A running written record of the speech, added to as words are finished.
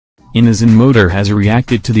Innoson Motor has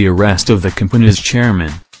reacted to the arrest of the company's chairman,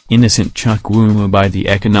 Innoson Chukwuma, by the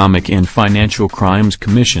Economic and Financial Crimes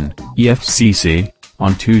Commission, EFCC,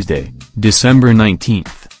 on Tuesday, December 19,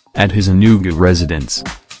 at his Enugu residence.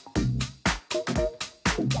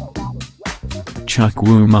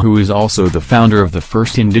 Chukwuma, who is also the founder of the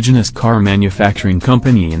first indigenous car manufacturing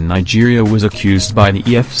company in Nigeria, was accused by the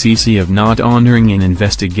EFCC of not honoring an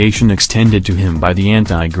investigation extended to him by the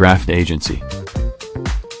anti-graft agency.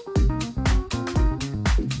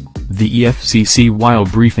 The EFCC, while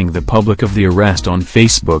briefing the public of the arrest on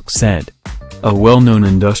Facebook, said, "A well-known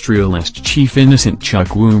industrialist, Chief Innoson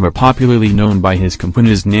Chukwuma, popularly known by his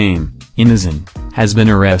company's name, Innoson, has been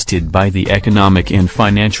arrested by the Economic and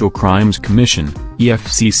Financial Crimes Commission,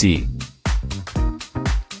 EFCC.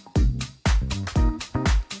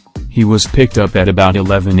 He was picked up at about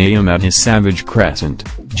 11 a.m. at his Savage Crescent,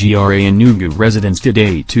 GRA Enugu residence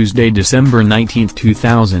today, Tuesday, December 19,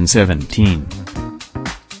 2017.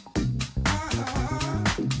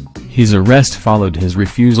 His arrest followed his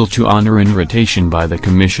refusal to honor an invitation by the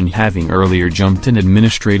commission, having earlier jumped an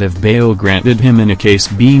administrative bail granted him in a case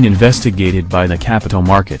being investigated by the Capital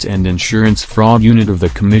Markets and Insurance Fraud Unit of the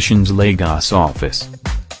Commission's Lagos office.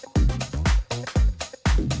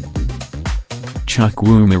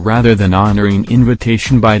 Chukwuma, rather than honoring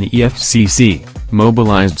invitation by the EFCC,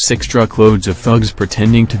 mobilized 6 truckloads of thugs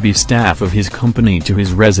pretending to be staff of his company to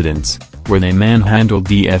his residence, where they manhandled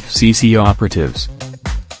the EFCC operatives.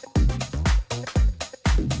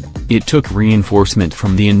 It took reinforcement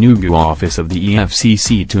from the Enugu office of the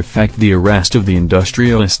EFCC to effect the arrest of the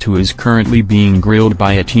industrialist, who is currently being grilled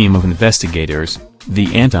by a team of investigators,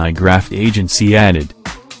 the anti-graft agency added.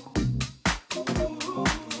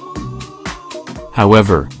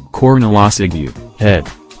 However, Cornel Osagwu, head,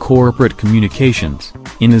 Corporate Communications,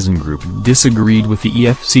 Innoson Group, disagreed with the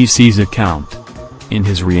EFCC's account. In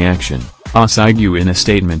his reaction, Osagwu, in a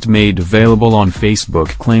statement made available on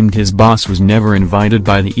Facebook, claimed his boss was never invited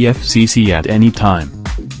by the EFCC at any time.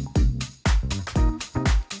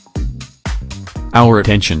 Our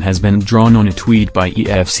attention has been drawn on a tweet by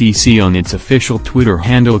EFCC on its official Twitter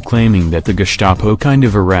handle claiming that the Gestapo kind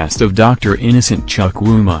of arrest of Dr. Innoson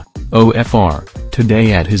Chukwuma, OFR,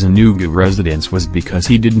 today at his Enugu residence was because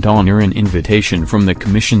he didn't honor an invitation from the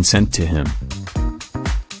commission sent to him.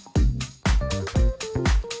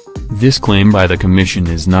 This claim by the commission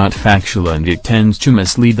is not factual, and it tends to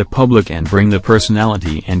mislead the public and bring the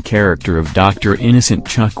personality and character of Dr. Innoson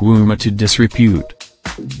Chukwuma to disrepute.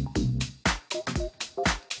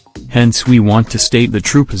 Hence, we want to state the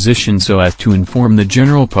true position so as to inform the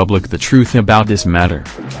general public the truth about this matter.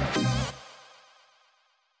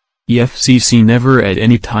 EFCC never at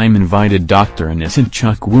any time invited Dr. Innoson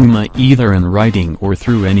Chukwuma, either in writing or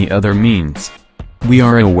through any other means. We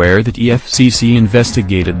are aware that EFCC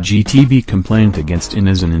investigated GTB complaint against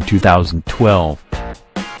Innoson in 2012.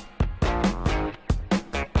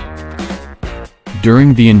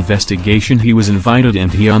 During the investigation he was invited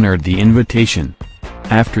and he honored the invitation.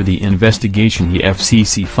 After the investigation, the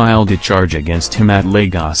EFCC filed a charge against him at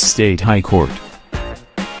Lagos State High Court.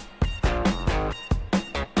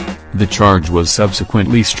 The charge was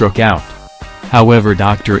subsequently struck out. However,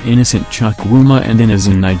 Dr. Innoson Chukwuma and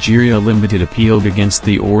Innoson Nigeria Limited appealed against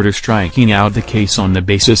the order, striking out the case on the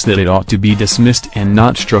basis that it ought to be dismissed and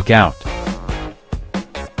not struck out.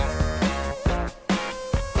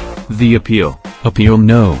 The appeal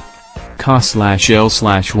no.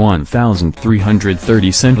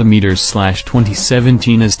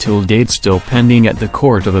 Ca/L/1330cm/2017 is till date still pending at the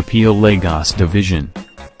Court of Appeal Lagos Division.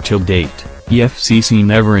 Till date, EFCC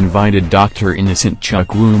never invited Dr. Innoson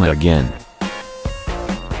Chukwuma again.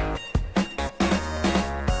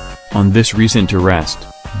 On this recent arrest,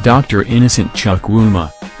 Dr. Innoson Chukwuma,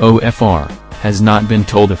 OFR, has not been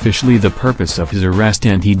told officially the purpose of his arrest,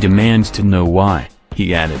 and he demands to know why,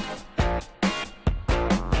 he added.